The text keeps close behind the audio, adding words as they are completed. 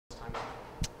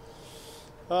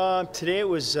Today it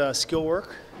was skill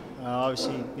work.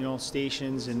 Obviously,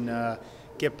 stations and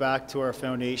get back to our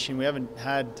foundation. We haven't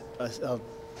had a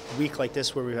week like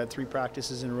this where we've had 3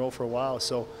 practices in a row for a while.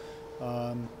 So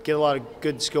get a lot of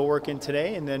good skill work in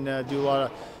today, and then do a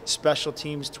lot of special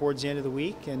teams towards the end of the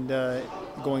week and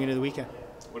going into the weekend.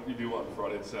 What do you do on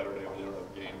Friday and Saturday when you don't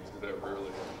have games? Because that rarely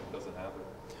doesn't happen.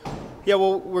 Yeah,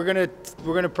 well, we're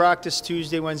gonna practice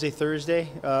Tuesday, Wednesday, Thursday,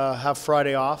 have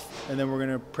Friday off, and then we're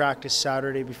gonna practice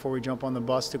Saturday before we jump on the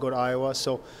bus to go to Iowa.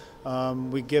 So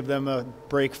we give them a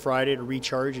break Friday to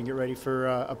recharge and get ready for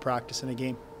a practice and a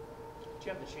game. Did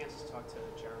you have the chance to talk to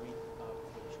Jeremy before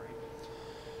the trade?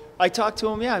 I talked to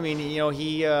him. Yeah, I mean,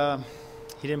 he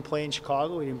didn't play in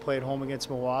Chicago. He didn't play at home against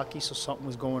Milwaukee, so something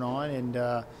was going on, and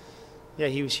yeah,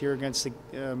 he was here against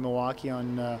Milwaukee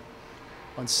on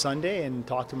Sunday and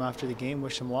talked to him after the game,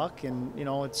 wished him luck, and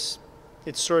it's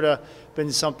sort of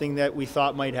been something that we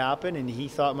thought might happen and he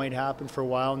thought might happen for a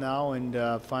while now, and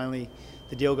finally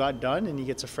the deal got done and he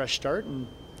gets a fresh start and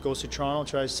goes to Toronto,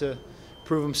 tries to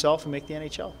prove himself and make the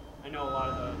NHL. I know a lot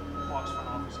of the Hawks front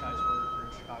office guys were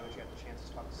in Chicago. Did you have the chance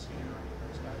to talk to Stan or any of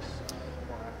those guys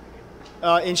before or after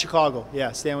the game? In Chicago,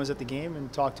 yeah. Stan was at the game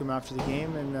and talked to him after the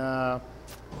game, and a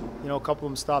couple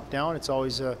of them stopped down. It's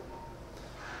always a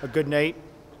good night,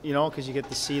 because you get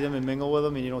to see them and mingle with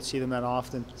them, and you don't see them that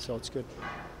often, so it's good.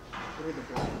 What are the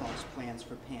Blackhawks' plans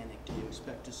for Panic? Do you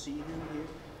expect to see him here?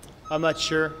 I'm not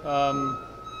sure.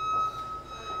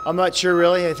 I'm not sure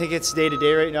really. I think it's day to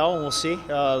day right now, and we'll see.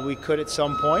 We could at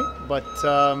some point, but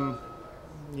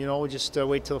we'll just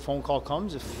wait till the phone call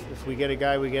comes. If we get a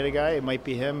guy, we get a guy. It might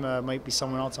be him, it might be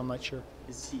someone else. I'm not sure.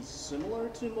 Is he similar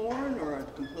to Morin or a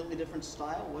completely different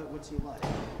style? What's he like?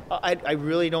 I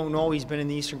really don't know. He's been in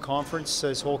the Eastern Conference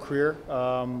his whole career.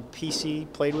 PC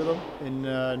played with him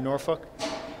in Norfolk,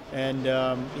 and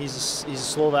he's a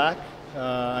Slovak.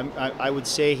 I would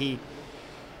say he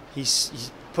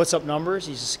puts up numbers.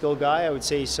 He's a skilled guy. I would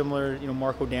say he's similar,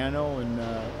 Marco Dano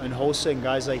and Hossa and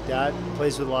guys like that.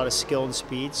 Plays with a lot of skill and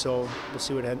speed. So we'll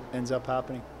see what ends up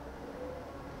happening.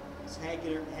 Is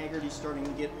Haggerty starting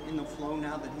to get in the flow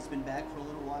now that he's been back for a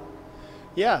little while?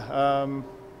 Yeah.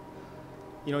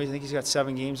 I think he's got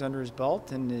 7 games under his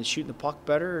belt and is shooting the puck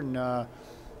better. And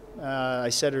I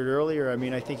said it earlier. I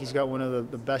mean, I think he's got one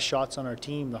of the best shots on our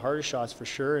team, the hardest shots for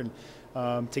sure. And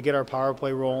to get our power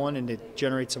play rolling and to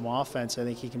generate some offense, I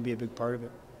think he can be a big part of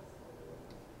it.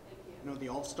 The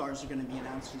All-Stars are going to be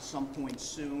announced at some point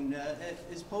soon.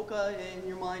 Is Polka, in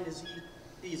your mind, is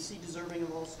he deserving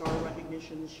of All-Star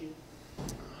recognition this year?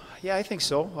 Yeah, I think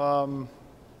so.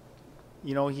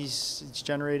 He's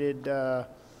generated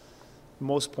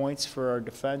most points for our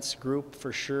defense group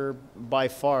for sure, by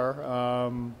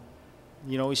far.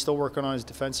 He's still working on his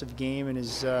defensive game and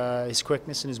his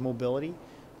quickness and his mobility,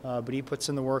 but he puts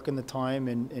in the work and the time,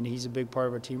 and he's a big part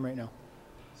of our team right now.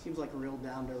 Seems like a real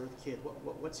down-to-earth kid.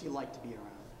 What's he like to be around?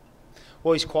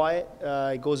 Well, he's quiet.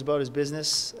 He goes about his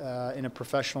business in a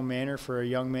professional manner for a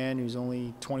young man who's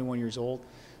only 21 years old.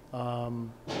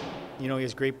 He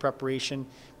has great preparation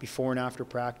before and after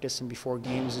practice and before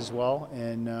games as well.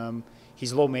 And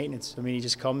he's low maintenance. I mean, he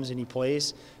just comes and he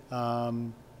plays.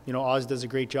 Oz does a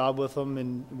great job with him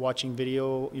and watching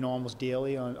video, almost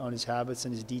daily on his habits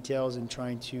and his details and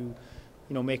trying to,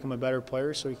 make him a better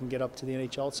player so he can get up to the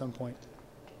NHL at some point.